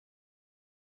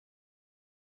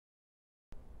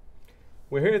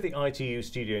We're here at the ITU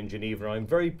studio in Geneva, and I'm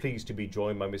very pleased to be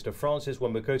joined by Mr. Francis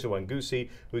Wangusi,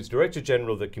 who is Director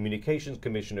General of the Communications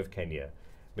Commission of Kenya.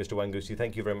 Mr. Wangusi,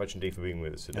 thank you very much indeed for being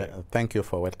with us today. Thank you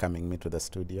for welcoming me to the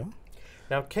studio.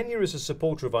 Now, Kenya is a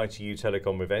supporter of ITU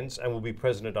Telecom events and will be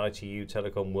present at ITU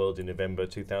Telecom World in November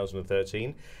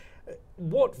 2013.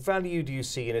 What value do you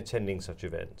see in attending such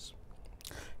events?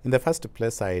 In the first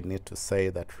place, I need to say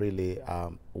that really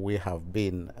we have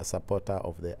been a supporter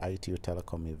of the ITU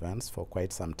Telecom events for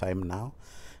quite some time now.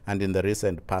 And in the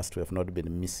recent past, we have not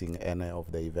been missing any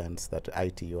of the events that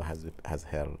ITU has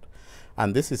held.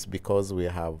 And this is because we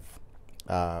have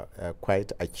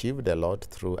quite achieved a lot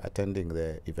through attending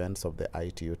the events of the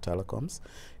ITU Telecoms,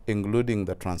 including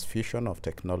the transfusion of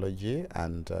technology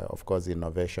and, of course,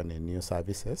 innovation in new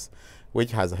services,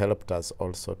 which has helped us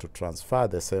also to transfer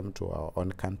the same to our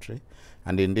own country.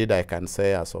 And indeed, I can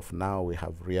say as of now, we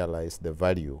have realized the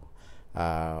value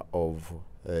of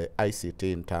ICT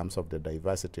in terms of the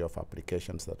diversity of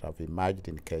applications that have emerged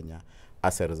in Kenya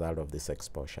as a result of this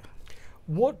exposure.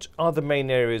 What are the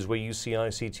main areas where you see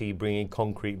ICT bringing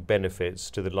concrete benefits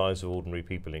to the lives of ordinary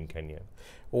people in Kenya?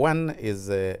 One is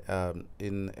ICT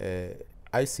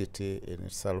in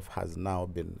itself has now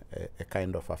been a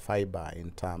kind of a fiber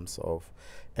in terms of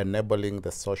enabling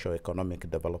the socio-economic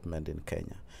development in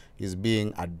Kenya. It's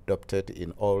being adopted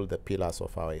in all the pillars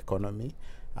of our economy,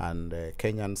 and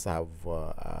Kenyans have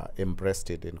embraced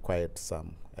it in quite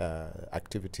some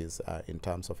activities in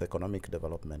terms of economic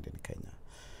development in Kenya.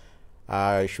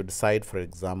 I should cite, for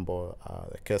example,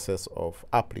 the cases of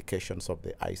applications of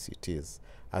the ICTs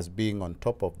as being on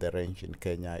top of the range in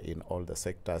Kenya in all the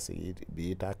sectors,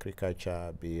 be it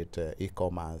agriculture, be it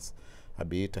e-commerce,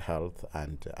 be it health,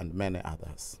 and many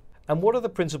others. And what are the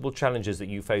principal challenges that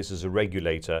you face as a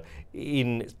regulator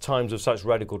in times of such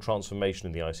radical transformation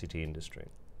in the ICT industry?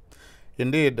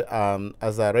 Indeed,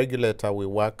 as a regulator, we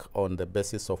work on the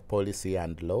basis of policy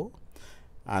and law.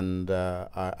 And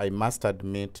I must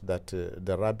admit that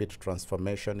the rapid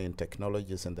transformation in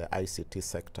technologies in the ICT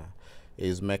sector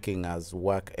is making us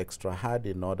work extra hard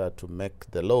in order to make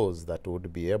the laws that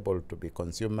would be able to be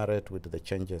commensurate with the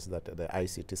changes that the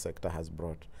ICT sector has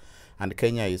brought. And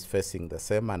Kenya is facing the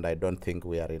same, and I don't think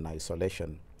we are in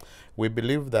isolation. We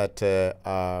believe that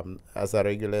as a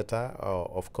regulator,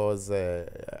 of course,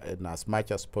 in as much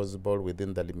as possible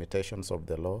within the limitations of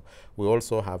the law, we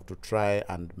also have to try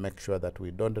and make sure that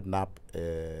we don't nap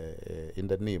in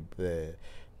the nib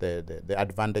the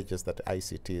advantages that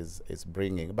ICT is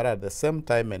bringing, but at the same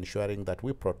time ensuring that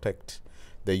we protect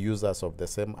the users of the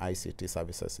same ICT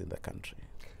services in the country.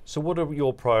 So what are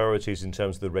your priorities in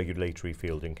terms of the regulatory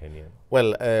field in Kenya?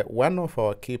 Well, one of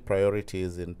our key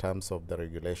priorities in terms of the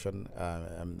regulatory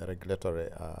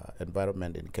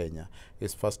environment in Kenya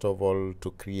is, first of all,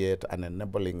 to create an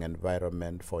enabling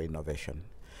environment for innovation.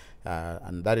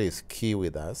 And that is key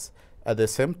with us. At the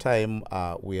same time,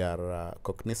 we are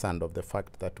cognizant of the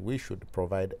fact that we should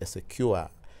provide a secure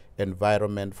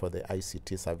environment for the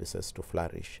ICT services to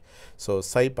flourish. So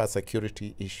cyber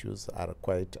security issues are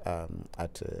quite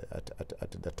at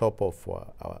the top of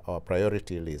our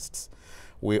priority lists.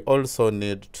 We also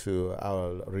need to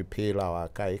repeal our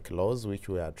archaic laws, which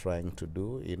we are trying to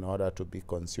do in order to be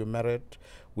commensurate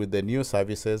with the new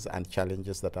services and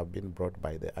challenges that have been brought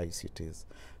by the ICTs.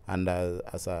 And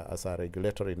as a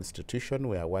regulatory institution,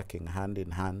 we are working hand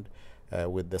in hand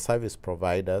with the service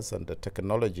providers and the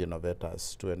technology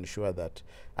innovators to ensure that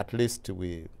at least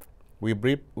we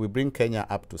bring Kenya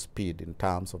up to speed in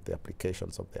terms of the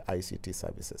applications of the ICT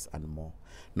services and more.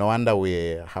 No wonder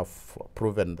we have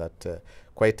proven that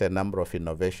quite a number of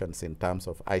innovations in terms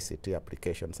of ICT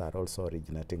applications are also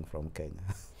originating from Kenya.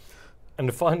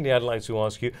 And finally, I'd like to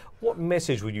ask you, what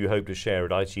message would you hope to share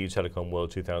at ITU Telecom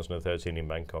World 2013 in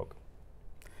Bangkok?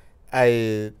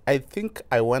 I think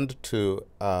I want to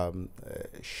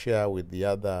share with the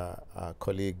other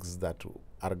colleagues that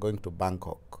are going to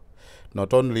Bangkok,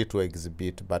 not only to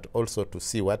exhibit, but also to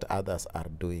see what others are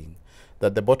doing.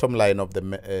 That the bottom line of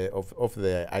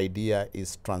the idea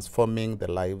is transforming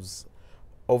the lives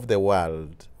of the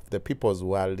world, the people's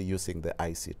world, using the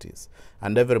ICTs.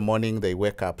 And every morning they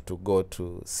wake up to go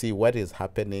to see what is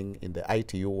happening in the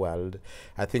ITU world.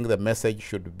 I think the message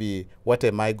should be, what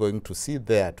am I going to see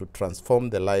there to transform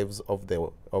the lives of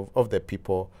the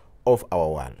people of our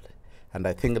world? And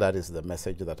I think that is the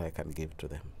message that I can give to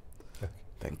them. Okay.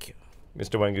 Thank you.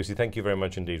 Mr. Wangusi, thank you very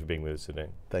much indeed for being with us today.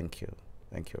 Thank you.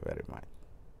 Thank you very much.